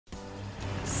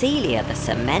Celia, the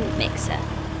cement mixer,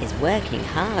 is working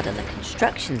hard on the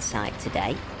construction site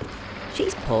today.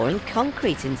 She's pouring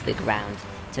concrete into the ground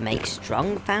to make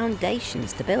strong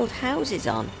foundations to build houses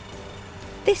on.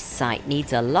 This site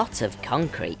needs a lot of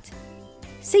concrete.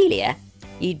 Celia,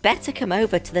 you'd better come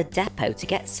over to the depot to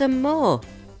get some more.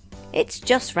 It's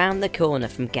just round the corner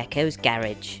from Gecko's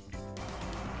garage.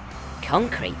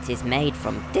 Concrete is made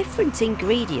from different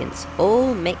ingredients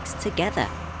all mixed together,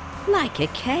 like a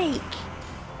cake.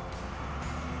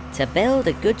 To build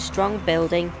a good strong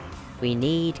building, we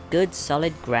need good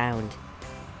solid ground.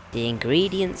 The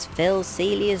ingredients fill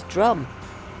Celia's drum,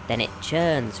 then it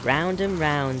churns round and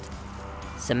round.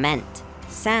 Cement,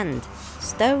 sand,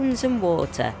 stones and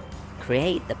water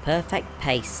create the perfect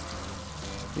paste.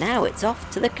 Now it's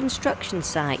off to the construction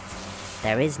site.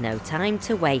 There is no time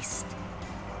to waste.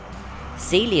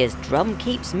 Celia's drum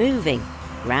keeps moving,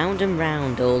 round and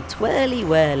round, all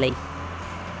twirly-whirly.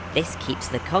 This keeps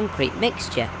the concrete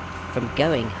mixture from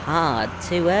going hard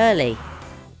too early.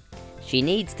 She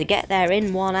needs to get there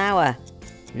in 1 hour.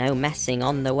 No messing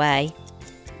on the way.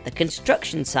 The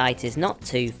construction site is not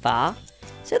too far,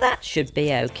 so that should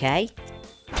be okay.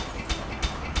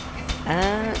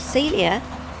 Celia,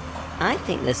 I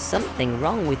think there's something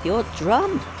wrong with your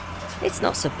drum. It's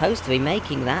not supposed to be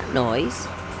making that noise.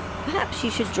 Perhaps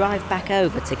you should drive back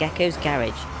over to Gecko's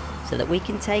garage so that we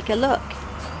can take a look.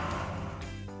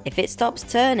 If it stops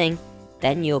turning,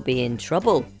 then you'll be in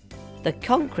trouble. The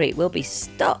concrete will be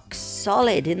stuck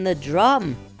solid in the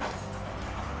drum.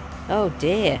 Oh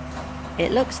dear,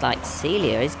 it looks like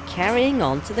Celia is carrying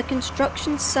on to the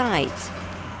construction site.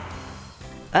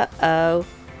 Uh-oh,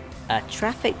 a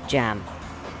traffic jam.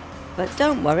 But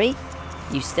don't worry,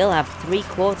 you still have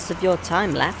 3/4 of your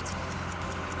time left.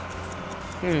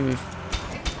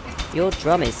 Your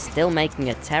drum is still making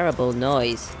a terrible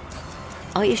noise.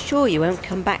 Are you sure you won't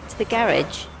come back to the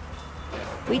garage?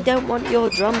 We don't want your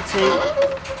drum to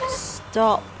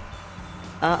stop.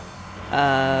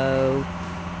 Uh-oh.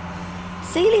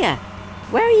 Celia,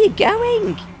 where are you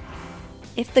going?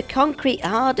 If the concrete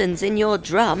hardens in your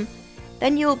drum,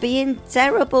 then you'll be in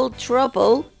terrible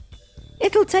trouble.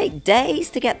 It'll take days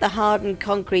to get the hardened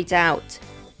concrete out.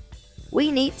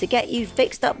 We need to get you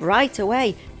fixed up right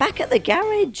away, back at the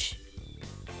garage.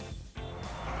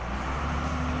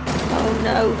 Oh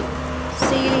no,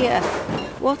 Celia,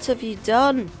 what have you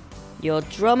done? Your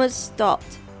drum has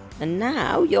stopped, and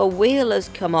now your wheel has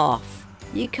come off.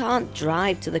 You can't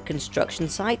drive to the construction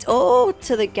site or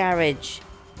to the garage.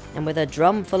 And with a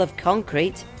drum full of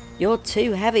concrete, you're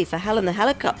too heavy for Helen the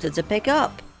helicopter to pick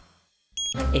up.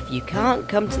 If you can't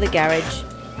come to the garage,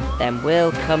 then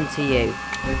we'll come to you.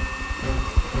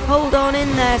 Hold on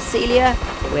in there, Celia.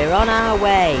 We're on our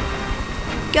way.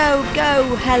 Go,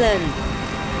 go, Helen.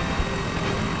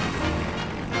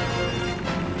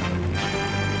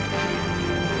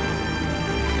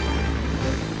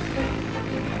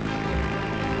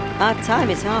 Our time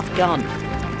is half gone,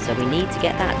 so we need to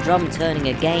get that drum turning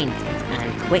again,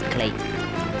 and quickly.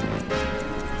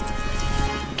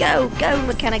 Go, go,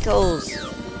 mechanicals.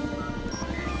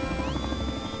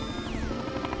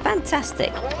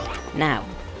 Fantastic. Now,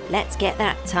 let's get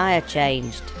that tyre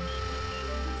changed.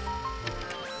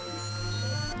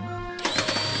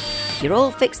 You're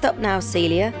all fixed up now,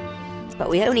 Celia, but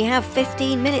we only have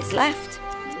 15 minutes left.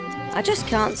 I just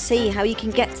can't see how you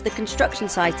can get to the construction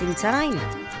site in time.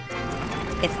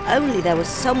 If only there was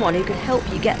someone who could help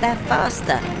you get there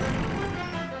faster.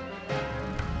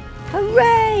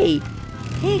 Hooray!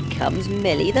 Here comes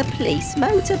Millie the police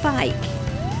motorbike.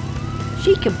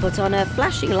 She can put on her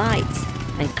flashing lights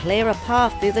and clear a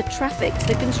path through the traffic to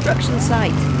the construction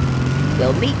site.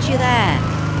 We'll meet you there.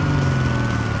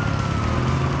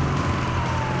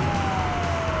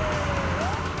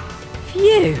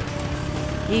 Phew!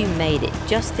 You made it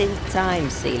just in time,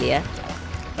 Celia.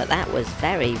 But that was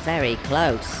very, very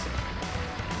close.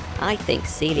 I think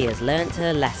Celia's learnt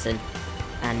her lesson,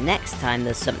 and next time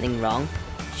there's something wrong,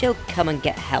 she'll come and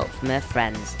get help from her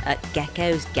friends at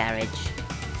Gecko's garage.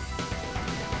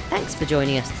 Thanks for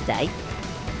joining us today.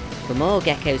 For more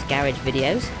Gecko's garage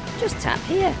videos, just tap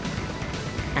here.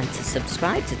 And to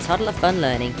subscribe to Toddler Fun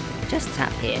Learning, just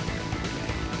tap here.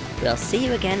 We'll see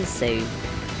you again soon.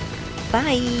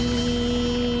 Bye!